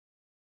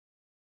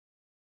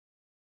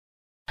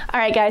All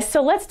right, guys,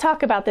 so let's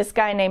talk about this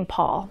guy named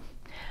Paul.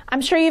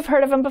 I'm sure you've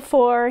heard of him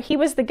before. He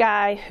was the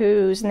guy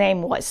whose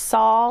name was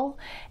Saul,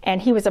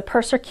 and he was a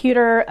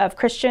persecutor of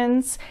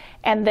Christians.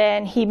 And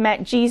then he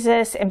met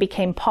Jesus and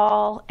became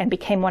Paul and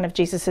became one of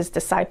Jesus's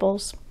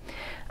disciples.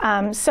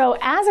 So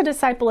as a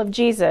disciple of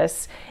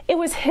Jesus, it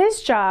was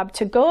his job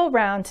to go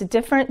around to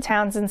different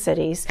towns and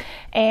cities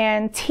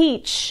and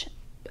teach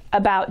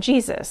about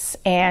Jesus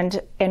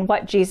and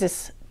what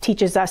Jesus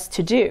teaches us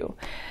to do.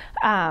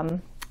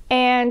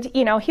 And,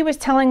 he was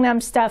telling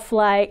them stuff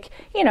like,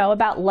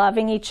 about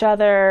loving each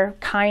other,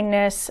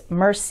 kindness,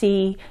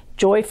 mercy,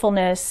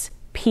 joyfulness,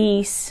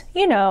 peace,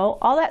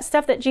 all that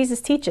stuff that Jesus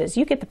teaches.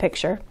 You get the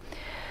picture.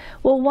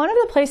 Well, one of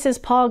the places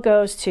Paul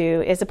goes to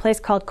is a place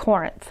called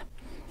Corinth.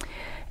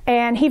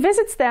 And he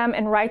visits them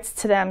and writes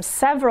to them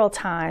several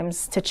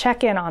times to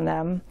check in on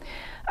them.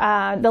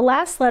 The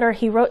last letter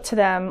he wrote to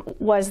them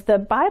was the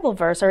Bible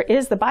verse, or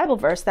is the Bible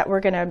verse that we're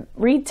going to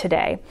read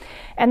today.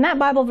 And that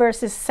Bible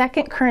verse is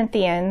 2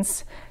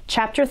 Corinthians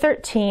chapter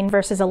 13,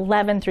 verses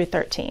 11 through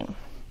 13.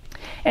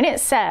 And it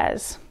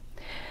says,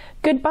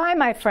 "Goodbye,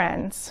 my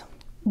friends.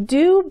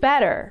 Do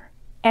better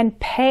and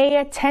pay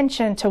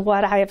attention to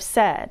what I have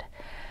said.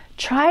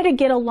 Try to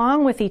get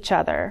along with each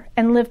other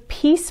and live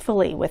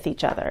peacefully with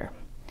each other.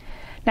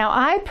 Now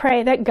I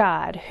pray that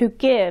God, who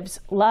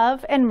gives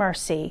love and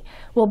mercy,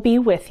 will be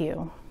with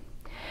you.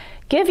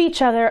 Give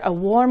each other a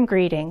warm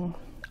greeting.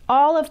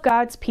 All of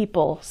God's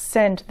people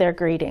send their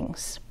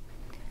greetings.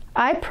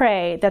 I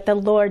pray that the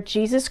Lord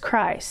Jesus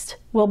Christ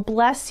will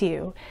bless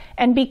you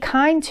and be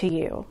kind to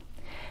you.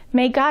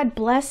 May God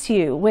bless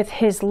you with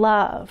his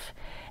love,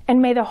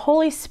 and may the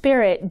Holy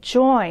Spirit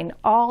join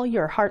all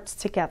your hearts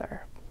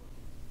together."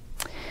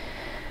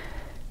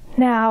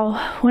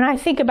 Now, when I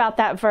think about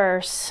that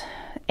verse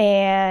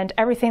and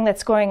everything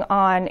that's going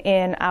on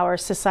in our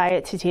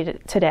society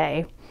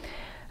today,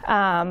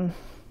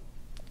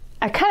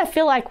 I kind of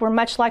feel like we're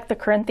much like the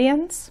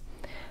Corinthians,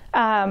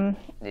 kind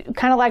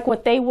of like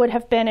what they would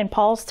have been in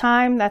Paul's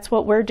time. That's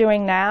what we're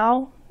doing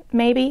now,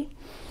 maybe.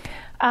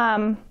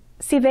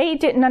 See, they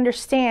didn't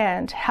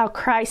understand how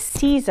Christ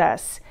sees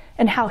us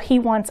and how he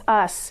wants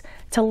us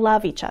to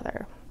love each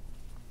other.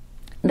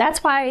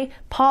 That's why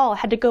Paul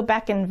had to go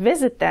back and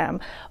visit them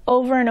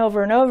over and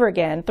over and over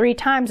again, 3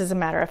 times as a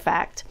matter of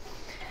fact.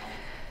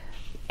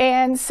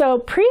 And so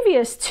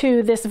previous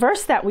to this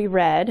verse that we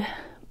read,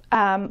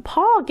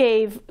 Paul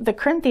gave the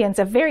Corinthians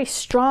a very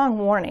strong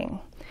warning.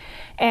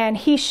 And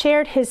he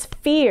shared his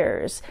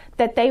fears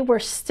that they were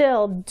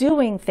still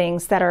doing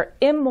things that are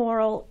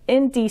immoral,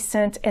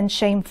 indecent, and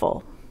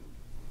shameful.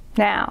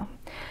 Now,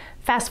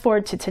 fast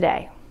forward to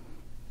today.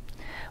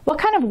 What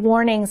kind of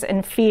warnings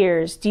and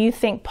fears do you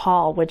think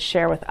Paul would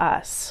share with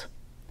us?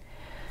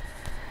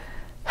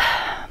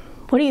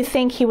 What do you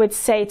think he would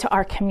say to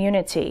our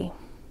community,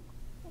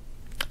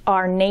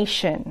 our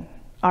nation,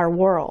 our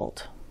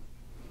world?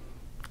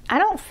 I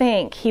don't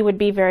think he would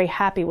be very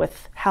happy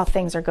with how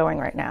things are going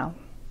right now.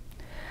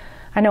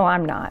 I know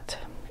I'm not.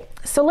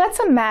 So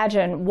let's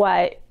imagine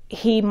what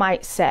he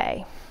might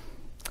say.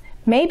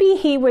 Maybe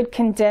he would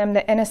condemn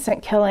the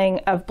innocent killing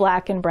of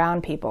black and brown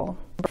people.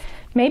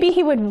 Maybe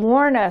he would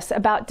warn us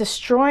about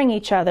destroying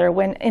each other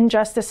when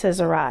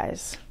injustices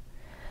arise.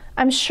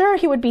 I'm sure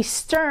he would be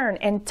stern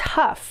and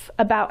tough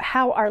about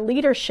how our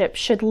leadership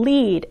should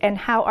lead and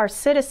how our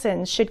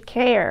citizens should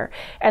care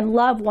and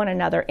love one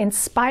another in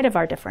spite of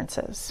our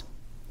differences.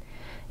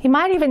 He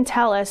might even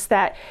tell us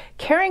that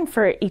caring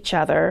for each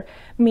other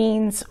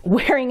means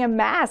wearing a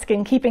mask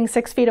and keeping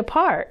 6 feet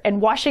apart and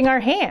washing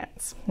our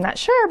hands. Not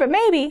sure, but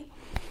maybe.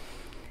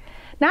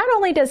 Not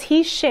only does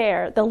he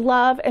share the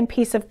love and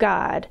peace of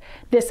God,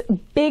 this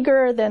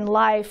bigger than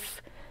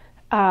life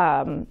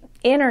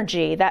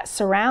energy that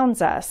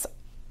surrounds us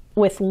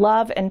with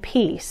love and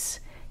peace,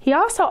 he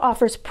also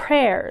offers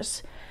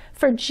prayers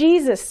for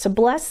Jesus to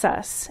bless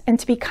us and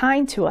to be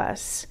kind to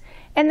us.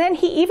 And then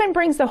he even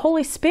brings the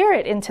Holy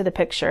Spirit into the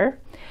picture.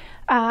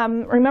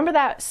 Remember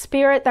that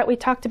Spirit that we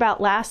talked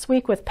about last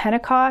week with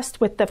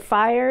Pentecost, with the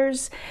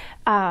fires?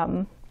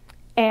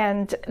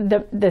 And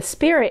the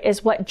Spirit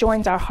is what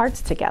joins our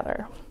hearts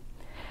together.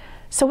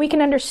 So we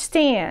can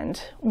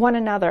understand one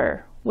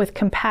another with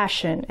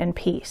compassion and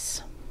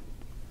peace.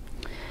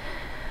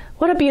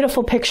 What a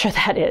beautiful picture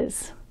that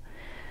is.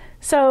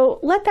 So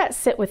let that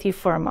sit with you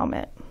for a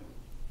moment.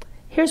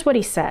 Here's what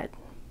he said.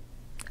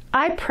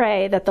 I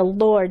pray that the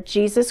Lord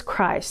Jesus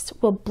Christ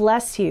will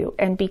bless you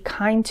and be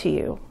kind to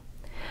you.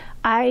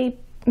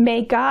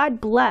 May God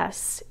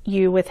bless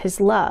you with his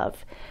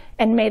love,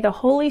 and may the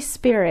Holy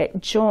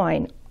Spirit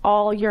join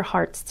all your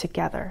hearts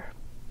together.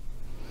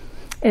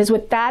 It is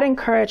with that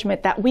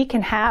encouragement that we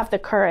can have the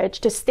courage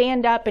to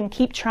stand up and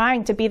keep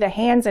trying to be the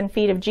hands and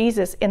feet of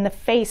Jesus in the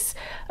face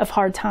of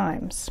hard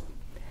times.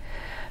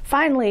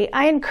 Finally,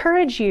 I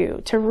encourage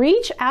you to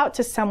reach out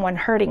to someone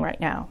hurting right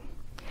now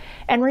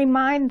and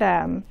remind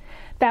them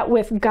that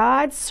with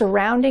God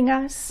surrounding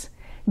us,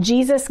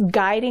 Jesus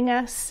guiding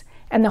us,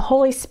 and the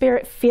Holy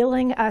Spirit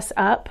filling us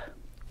up,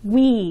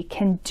 we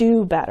can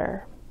do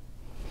better.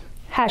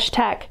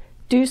 Hashtag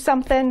do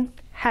something,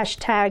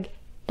 Hashtag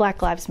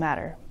Black Lives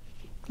Matter.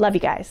 Love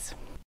you guys.